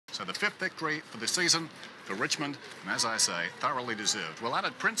So the 5th victory for the season for Richmond, and as I say, thoroughly deserved. Well, out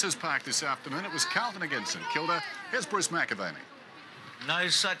at Princes Park this afternoon, it was Carlton against St Kilda. Here's Bruce McAvaney. No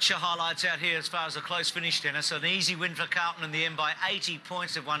such highlights out here as far as a close finish, Dennis. An easy win for Carlton in the end by 80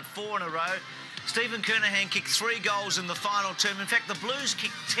 points. They've won 4 in a row. Stephen Kernahan kicked 3 goals in the final term. In fact, the Blues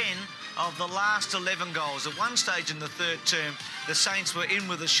kicked 10 of the last 11 goals. At one stage in the third term, the Saints were in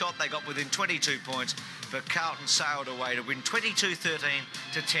with a shot. They got within 22 points, but Carlton sailed away to win 22-13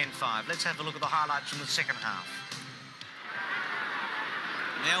 to 10-5. Let's have a look at the highlights from the second half.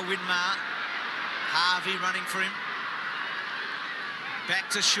 Now Widmar, Harvey running for him.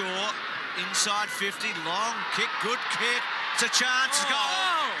 Back to Shaw, inside 50, long kick, good kick. It's a chance,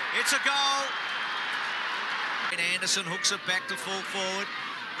 goal. It's a goal. And Anderson hooks it back to full forward.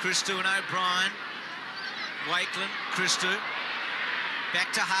 Christou and O'Brien. Wakeland, Christou.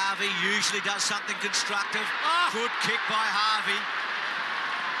 Back to Harvey, usually does something constructive. Good kick by Harvey.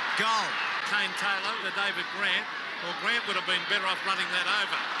 Goal. Kane Taylor to David Grant. Well, Grant would have been better off running that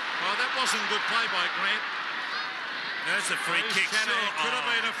over. Well, that wasn't good play by Grant. That's a free kick. Could have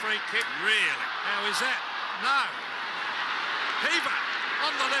been a free kick. Really? How is that? No. Heaver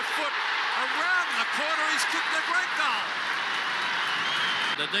on the left foot. Around the corner, he's kicked a great goal.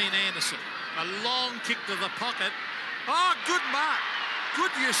 To Dean Anderson. A long kick to the pocket. Oh, good mark.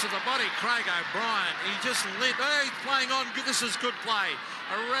 Good use of the body, Craig O'Brien. He just lit. Oh, he's playing on. This is good play.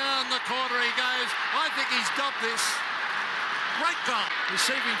 Around the corner he goes. I think he's got this. Great goal.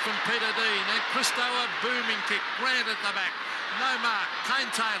 Receiving from Peter Dean. And Christou, a booming kick. Grant at the back. No mark.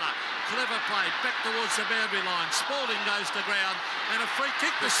 Kane Taylor. Clever play. Back towards the boundary line. Spalding goes to ground. And a free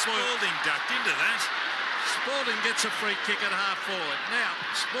kick to Spalding ducked into that. Spalding gets a free kick at half forward. Now,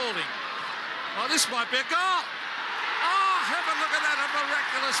 Spalding. Oh, this might be a goal. Oh, have a look at that. A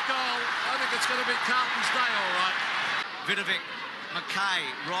miraculous goal. I think it's going to be Carlton's day, all right. Vidovic, Mackay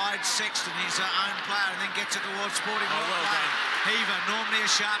rides Sexton, his own player, and then gets it towards Sporting. Oh, well done. Heaver, normally a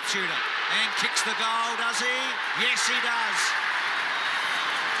sharpshooter, and kicks the goal, does he? Yes, he does.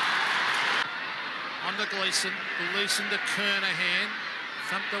 On to Gleeson. Gleeson to Kernahan.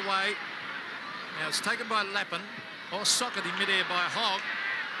 Thumped away. Now it's taken by Lappin. Or socket in midair by Hogg.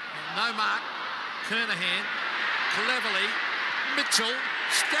 No mark. Kernahan. Cleverly. Mitchell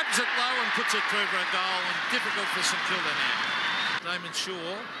stabs it low and puts it through for a goal, and difficult for St Kilda now. Damon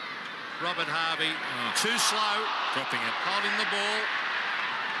Shaw. Robert Harvey. Too slow. Dropping it. Holding the ball.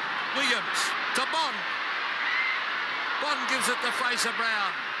 Williams to Bond. Bond gives it to Fraser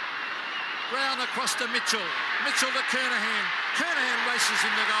Brown. Brown across to Mitchell. Mitchell to Kernahan. Kernahan races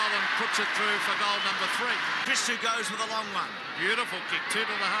in the goal and puts it through for goal number 3. Christou goes with a long one. Beautiful kick, 2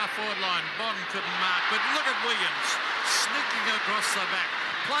 to the half-forward line. Bond couldn't mark, but look at Williams sneaking across the back.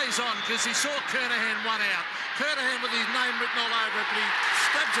 Plays on because he saw Kernahan one out. Kernahan with his name written all over it, but he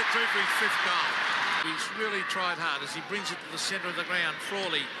stabs it through for his 5th goal. He's really tried hard as he brings it to the centre of the ground.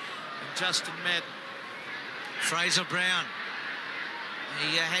 Frawley and Justin Madden. Fraser Brown.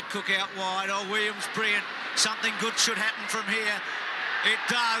 He had Cook out wide. Oh, Williams, brilliant. Something good should happen from here. It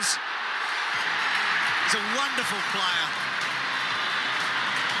does. He's a wonderful player.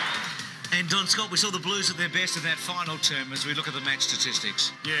 And Don Scott, we saw the Blues at their best in that final term as we look at the match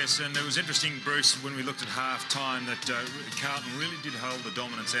statistics. Yes, and it was interesting, Bruce, when we looked at half-time that Carlton really did hold the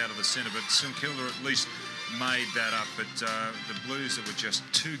dominance out of the centre, but St Kilda at least made that up. But the Blues that were just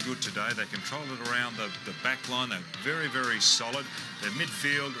too good today, they controlled it around the back line. They're very, very solid. Their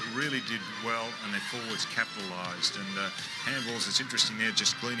midfield really did well, and their forwards capitalised. And handballs, it's interesting there,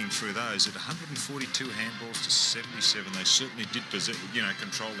 just gleaning through those. At 142 handballs to 77, they certainly did,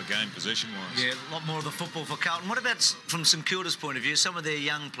 control the game possession-wise. Yeah, a lot more of the football for Carlton. What about, from St Kilda's point of view, some of their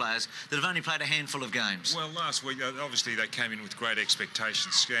young players that have only played a handful of games? Well, last week, obviously, they came in with great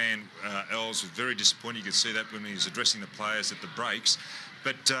expectations. Scan Els was very disappointed. You could see that when he was addressing the players at the breaks.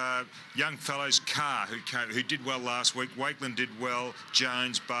 But young fellows, Carr, who did well last week, Wakeland did well,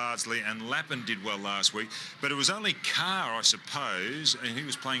 Jones, Bardsley and Lappin did well last week. But it was only Carr, I suppose, and he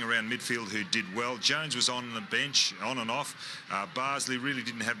was playing around midfield, who did well. Jones was on the bench, on and off. Bardsley really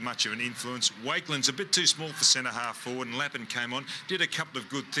didn't have much of an influence. Wakeland's a bit too small for centre half forward, and Lappin came on, did a couple of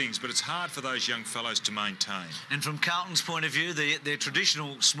good things, but it's hard for those young fellows to maintain. And from Carlton's point of view, their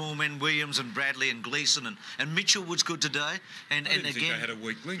traditional small men, Williams and Bradley and Gleeson and Mitchell was good today. And I didn't think again, they had a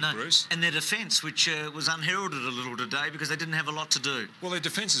weak link, no, Bruce. And their defence, which was unheralded a little today because they didn't have a lot to do. Well, their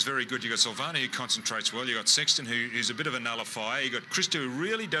defence is very good. You've got Silvani, who concentrates well. You've got Sexton, who's a bit of a nullifier. You've got Christou, who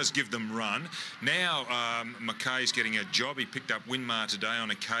really does give them run. Now Mackay's getting a job. He picked up Winmar today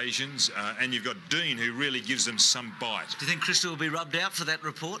on occasions. And you've got Dean, who really gives them some bite. Do you think Christou will be rubbed out for that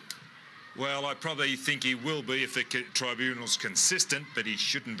report? Well, I probably think he will be if the tribunal's consistent, but he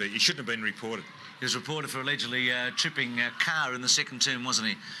shouldn't be. He shouldn't have been reported. He was reported for allegedly tripping Carr in the second term, wasn't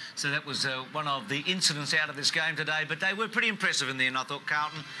he? So that was one of the incidents out of this game today. But they were pretty impressive in the end, I thought,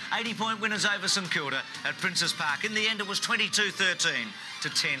 Carlton. 80-point winners over St Kilda at Princes Park. In the end, it was 22-13 to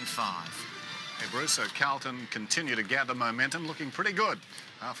 10-5. Hey, Bruce, so Carlton continue to gather momentum, looking pretty good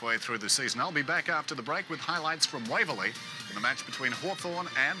halfway through the season. I'll be back after the break with highlights from Waverley in the match between Hawthorn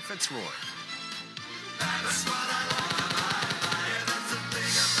and Fitzroy. That's what I like.